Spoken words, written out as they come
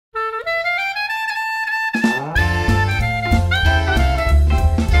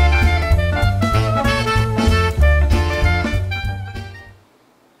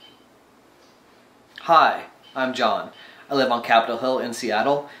Hi, I'm John. I live on Capitol Hill in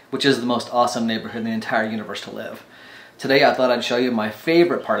Seattle, which is the most awesome neighborhood in the entire universe to live. Today I thought I'd show you my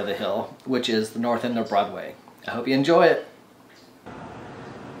favorite part of the hill, which is the north end of Broadway. I hope you enjoy it.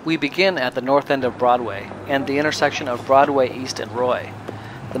 We begin at the north end of Broadway and the intersection of Broadway East and Roy.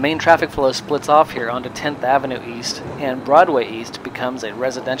 The main traffic flow splits off here onto 10th Avenue East, and Broadway East becomes a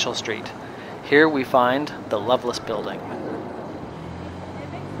residential street. Here we find the Loveless Building.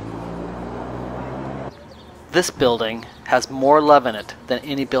 This building has more love in it than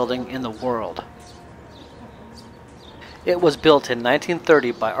any building in the world. It was built in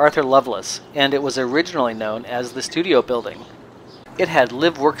 1930 by Arthur Lovelace, and it was originally known as the Studio Building. It had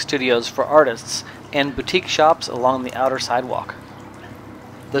live-work studios for artists and boutique shops along the outer sidewalk.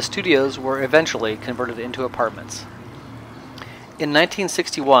 The studios were eventually converted into apartments. In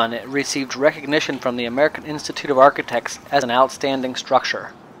 1961, it received recognition from the American Institute of Architects as an outstanding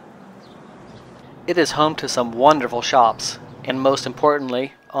structure. It is home to some wonderful shops, and most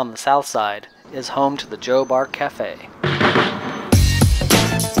importantly, on the south side, is home to the Joe Bar Cafe.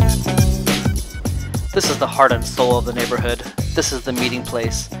 This is the heart and soul of the neighborhood. This is the meeting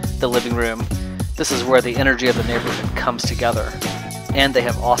place, the living room. This is where the energy of the neighborhood comes together. And they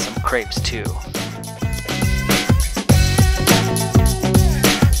have awesome crepes too.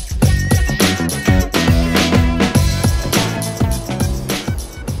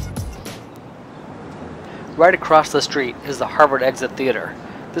 Right across the street is the Harvard Exit Theater.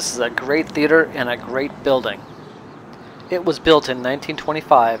 This is a great theater and a great building. It was built in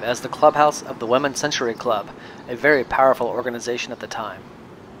 1925 as the clubhouse of the Women's Century Club, a very powerful organization at the time.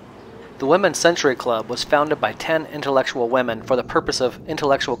 The Women's Century Club was founded by 10 intellectual women for the purpose of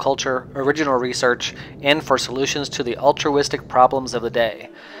intellectual culture, original research, and for solutions to the altruistic problems of the day.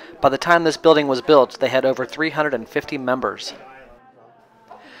 By the time this building was built, they had over 350 members.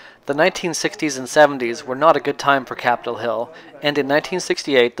 The 1960s and 70s were not a good time for Capitol Hill, and in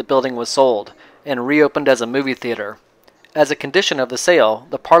 1968 the building was sold and reopened as a movie theater. As a condition of the sale,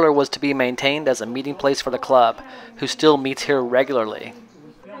 the parlor was to be maintained as a meeting place for the club, who still meets here regularly.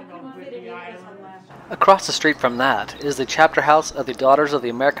 Across the street from that is the chapter house of the Daughters of the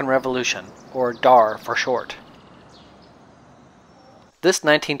American Revolution, or DAR for short. This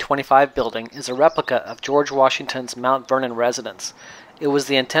 1925 building is a replica of George Washington's Mount Vernon residence. It was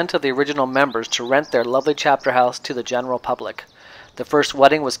the intent of the original members to rent their lovely chapter house to the general public. The first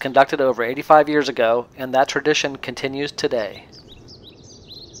wedding was conducted over 85 years ago, and that tradition continues today.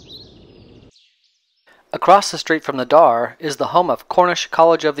 Across the street from the DAR is the home of Cornish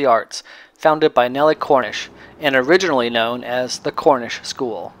College of the Arts, founded by Nellie Cornish, and originally known as the Cornish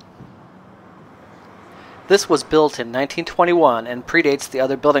School. This was built in 1921 and predates the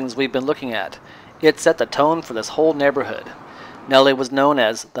other buildings we've been looking at. It set the tone for this whole neighborhood. Nellie was known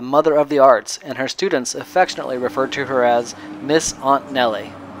as the Mother of the Arts, and her students affectionately referred to her as Miss Aunt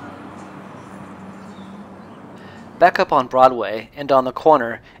Nellie. Back up on Broadway, and on the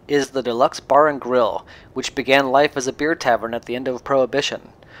corner, is the Deluxe Bar and Grill, which began life as a beer tavern at the end of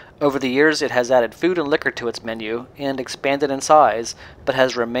Prohibition. Over the years it has added food and liquor to its menu, and expanded in size, but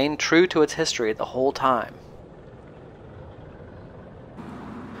has remained true to its history the whole time.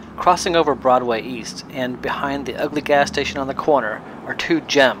 Crossing over Broadway East, and behind the ugly gas station on the corner, are two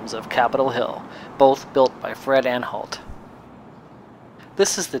gems of Capitol Hill, both built by Fred Anhalt.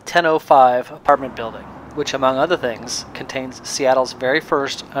 This is the 1005 apartment building, which among other things contains Seattle's very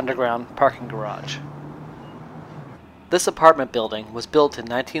first underground parking garage. This apartment building was built in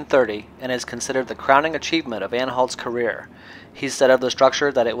 1930 and is considered the crowning achievement of Anhalt's career. He said of the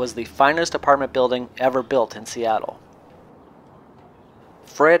structure that it was the finest apartment building ever built in Seattle.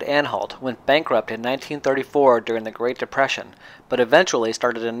 Fred Anhalt went bankrupt in 1934 during the Great Depression, but eventually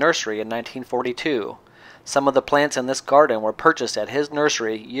started a nursery in 1942. Some of the plants in this garden were purchased at his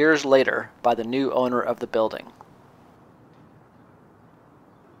nursery years later by the new owner of the building.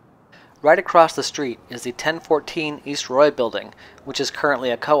 Right across the street is the 1014 East Roy building, which is currently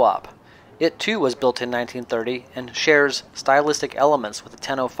a co-op. It too was built in 1930 and shares stylistic elements with the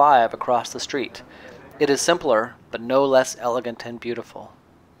 1005 across the street. It is simpler, but no less elegant and beautiful.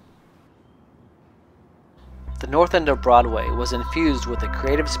 The north end of Broadway was infused with a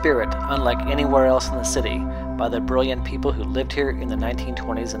creative spirit unlike anywhere else in the city by the brilliant people who lived here in the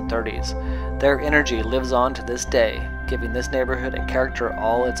 1920s and 30s. Their energy lives on to this day, giving this neighborhood a character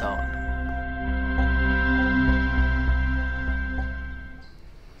all its own.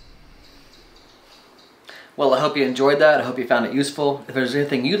 Well, I hope you enjoyed that. I hope you found it useful. If there's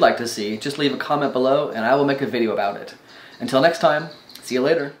anything you'd like to see, just leave a comment below and I will make a video about it. Until next time, see you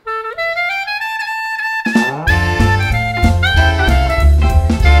later.